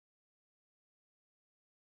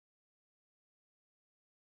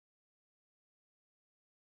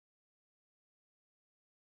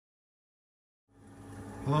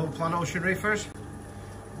Hello Plant Ocean Reefers,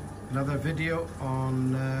 another video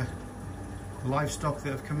on livestock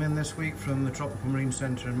that have come in this week from the Tropical Marine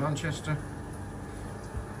Centre in Manchester,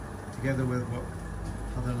 together with what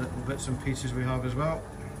other little bits and pieces we have as well.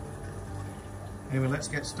 Anyway, let's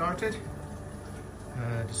get started.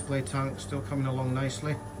 Display tank still coming along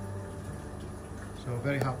nicely, so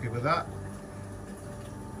very happy with that.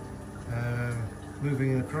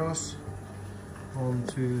 Moving across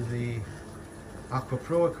onto the Aqua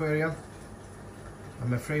Pro aquarium.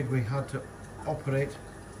 I'm afraid we had to operate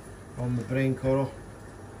on the brain coral.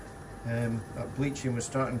 That bleaching was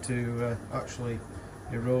starting to actually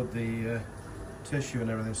erode the tissue and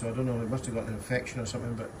everything, so I don't know, it must have got an infection or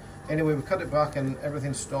something, but anyway, we cut it back and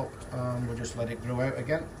everything stopped, and we'll just let it grow out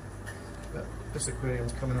again. But this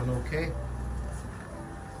aquarium's coming on okay.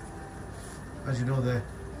 As you know, the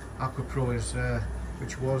Aqua Pro is,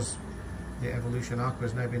 which was the Evolution Aqua,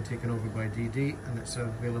 has now been taken over by DD, and it's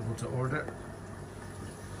available to order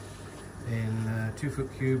in 2 foot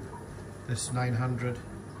cube, this 900,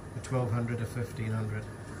 the 1200, the 1500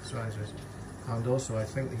 sizes, and also I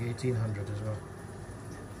think the 1800 as well.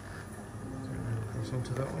 So goes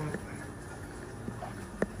onto that one.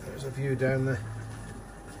 There's a view down the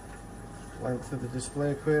length of the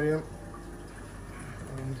display aquarium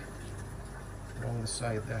and along the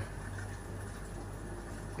side there.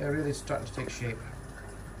 Yeah, really starting to take shape,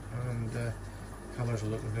 and colours are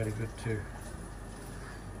looking very good too.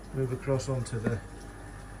 Move across onto the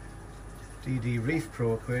DD Reef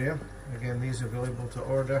Pro aquarium. Again, these are available to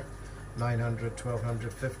order, 900,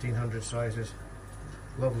 1200, 1500 sizes.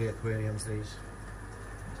 Lovely aquariums these.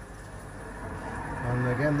 And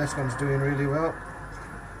again, this one's doing really well.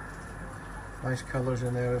 Nice colours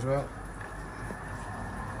in there as well.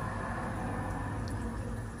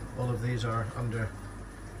 All of these are under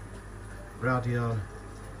Radion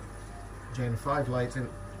Gen 5 lighting.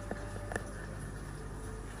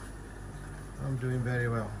 I'm doing very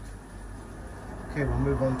well. Okay, we'll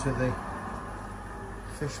move on to the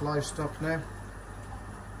fish livestock now.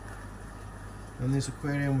 In this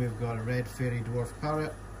aquarium we've got a red fairy dwarf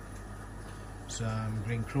parrot, some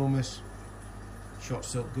green chromis, short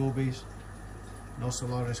silk gobies, an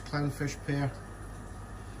Ocellaris clownfish pair,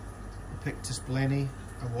 a Pictus blenny,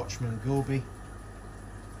 a watchman goby,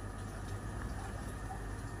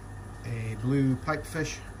 a blue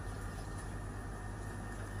pipefish,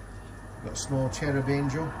 got a small cherub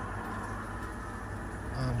angel,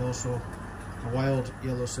 and also a wild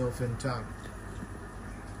yellow sailfin tang.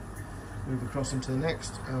 Move across into the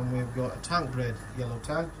next, and we've got a tank bred yellow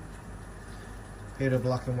tang, a pair of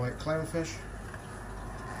black and white clownfish,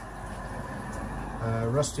 a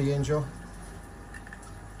rusty angel,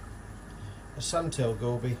 a suntail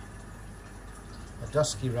goby, a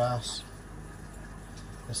dusky wrasse,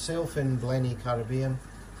 a sailfin blenny Caribbean,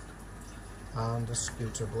 and a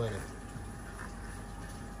scooter blenny.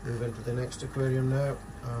 Move into the next aquarium now,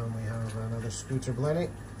 and we have another scooter blenny,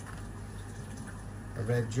 a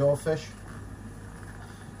red jawfish,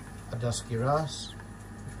 a dusky wrasse,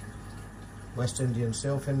 West Indian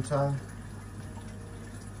sailfin tang,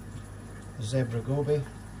 a zebra goby,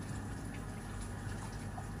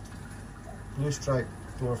 blue striped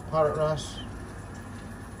dwarf parrot wrasse,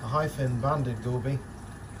 a high fin banded goby,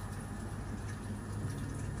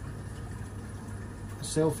 a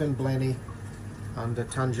sailfin blenny, and a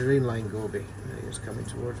tangerine line goby. There he is coming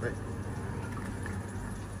towards me.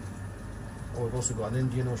 Oh, we've also got an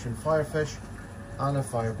Indian Ocean firefish and a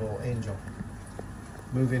fireball angel.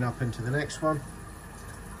 Moving up into the next one,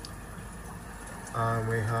 and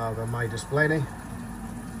we have a Midas blenny,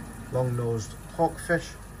 long-nosed hawkfish,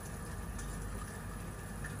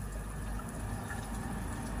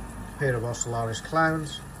 a pair of Ocellaris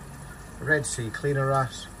clowns, a Red Sea cleaner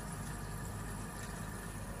wrasse,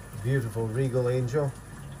 beautiful regal angel,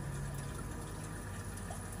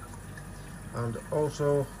 and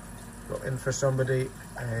also got in for somebody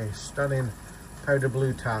a stunning powder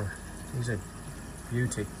blue tang. He's a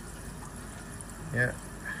beauty. Yeah.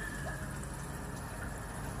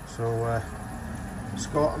 So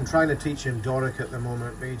Scott, I'm trying to teach him Doric at the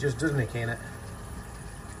moment, but he just doesn't cane it.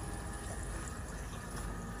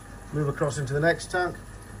 Move across into the next tank.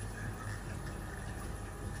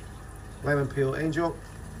 Lemon peel angel,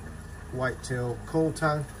 whitetail coal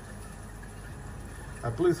tang,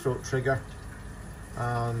 a blue throat trigger,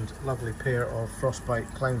 and lovely pair of frostbite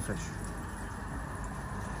clownfish.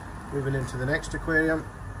 Moving into the next aquarium,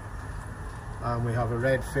 and we have a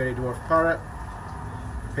red fairy dwarf parrot,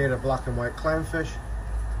 a pair of black and white clownfish,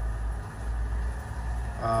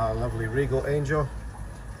 a lovely regal angel,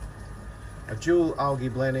 a jewel algae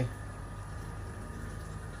blenny,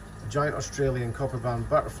 giant Australian copperband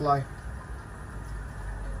butterfly,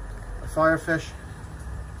 a firefish,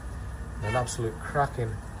 an absolute cracking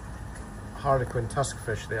harlequin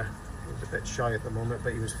tuskfish there. He's a bit shy at the moment,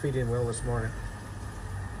 but he was feeding well this morning.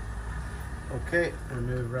 Okay, we'll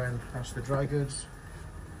move around past the dry goods.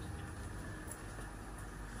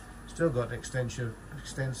 Still got an extensive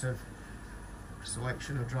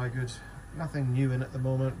selection of dry goods. Nothing new in at the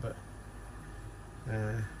moment, but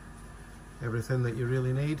everything that you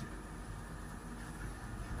really need.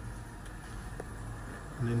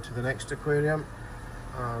 And into the next aquarium,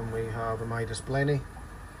 we have a Midas blenny,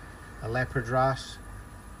 a leopard wrasse,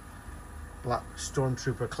 black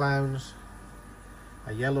stormtrooper clowns,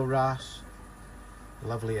 a yellow wrasse, a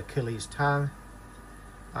lovely Achilles tang,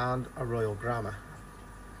 and a royal gramma.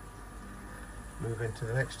 Move into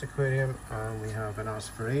the next aquarium and we have an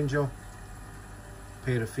Asper angel, a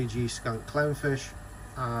pair of Fiji skunk clownfish,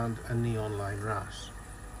 and a neon line wrasse.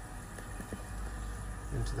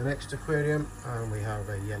 Into the next aquarium and we have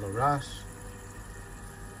a yellow wrasse,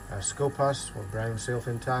 a scopas or brown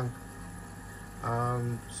sailfin tang,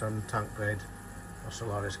 and some tank red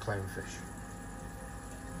Ocellaris clownfish.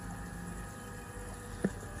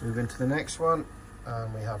 Move into the next one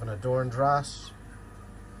and we have an adorned wrasse,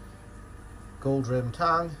 gold rim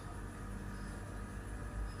tang,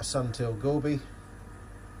 a suntail goby,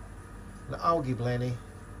 an algae blenny,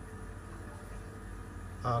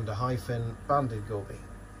 and a high fin banded goby.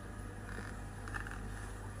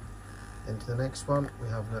 Into the next one we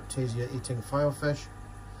have an Aptasia eating filefish,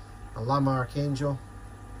 a llama archangel,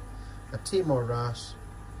 a Timor wrasse,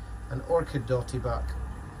 an orchid dottyback,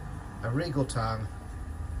 a regal tang,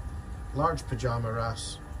 large pajama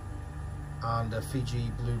wrasse, and a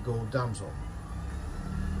Fiji blue gold damsel.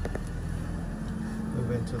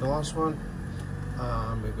 Move into the last one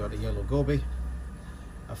and we've got a yellow goby,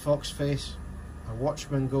 a fox face, a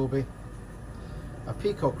watchman goby, a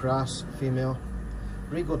peacock wrasse female,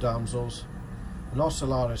 regal damsels, an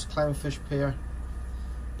Ocellaris clownfish pair,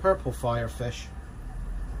 purple firefish,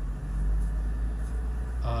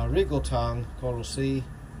 a regal tang coral sea,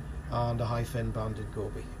 and a high fin banded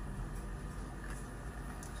goby.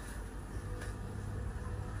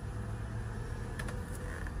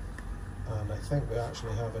 And I think we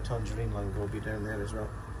actually have a tangerine line goby down there as well.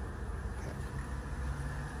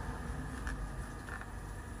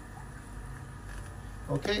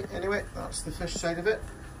 Okay, anyway, that's the fish side of it.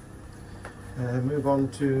 Move on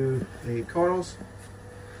to the corals.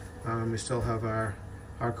 We still have our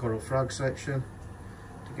hard coral frog section,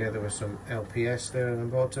 together with some LPS there in the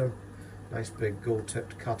bottom. Nice big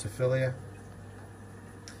gold-tipped cataphilia.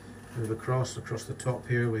 Move across the top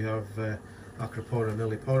here we have Acropora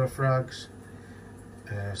millipora frags,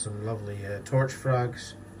 some lovely torch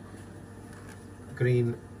frags,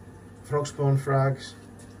 green frog spawn frags,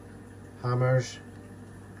 hammers,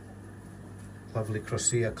 lovely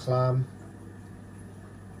Crocea clam,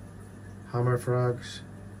 hammer frags,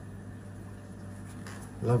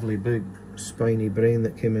 lovely big spiny brain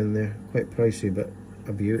that came in there, quite pricey but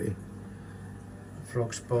a beauty,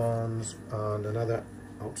 frog spawns, and another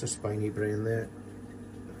ultra spiny brain there.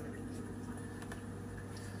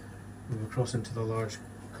 Move across into the large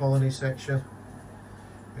colony section.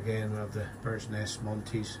 Again we have the bird's nest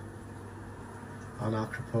montes,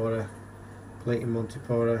 Anacropora, plating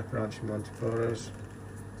montipora, branching montiporas,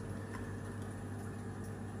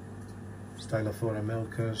 Stylophora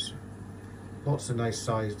milkers. Lots of nice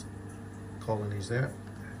sized colonies there.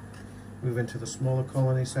 Move into the smaller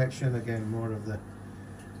colony section. Again more of the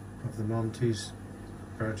montes,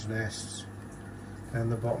 bird's nests. Down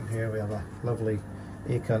the bottom here we have a lovely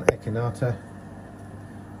Acan echinata,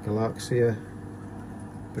 Galaxia,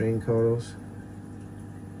 brain corals.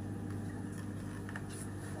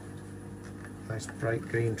 Nice bright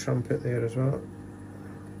green trumpet there as well.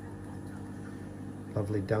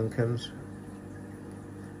 Lovely Duncans.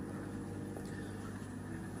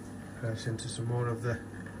 Press into some more of the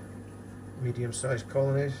medium-sized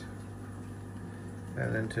colonies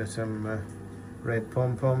and into some red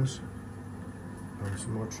pom-poms and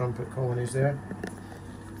some more trumpet colonies there.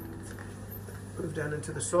 Move down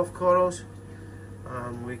into the soft corals.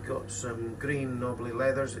 We got some green knobbly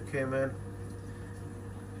leathers that came in,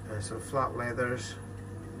 some flat leathers.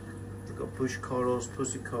 We've got bush corals,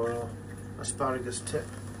 pussy coral, asparagus tip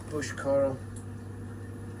bush coral,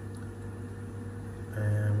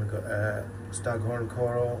 and we've got staghorn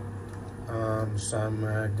coral and some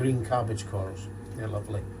green cabbage corals. They're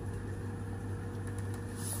lovely.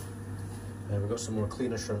 And we've got some more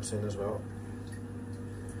cleaner shrimps in as well.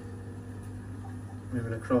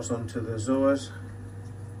 Moving across onto the zoas,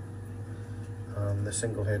 the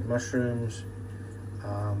single head mushrooms,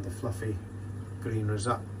 and the fluffy green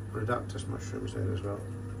reductus mushrooms there as well.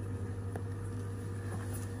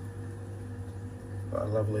 Got a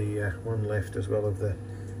lovely one left as well of the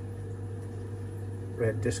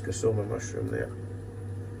red discosoma mushroom there.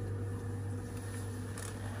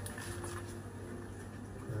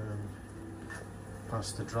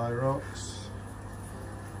 Past the dry rocks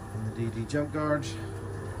and the DD jump guards.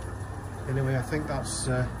 Anyway, I think that's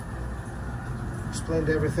explained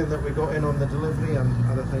everything that we got in on the delivery and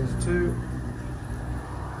other things too.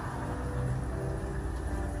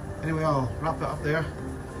 Anyway, I'll wrap it up there.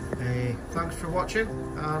 Thanks for watching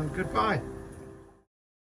and goodbye.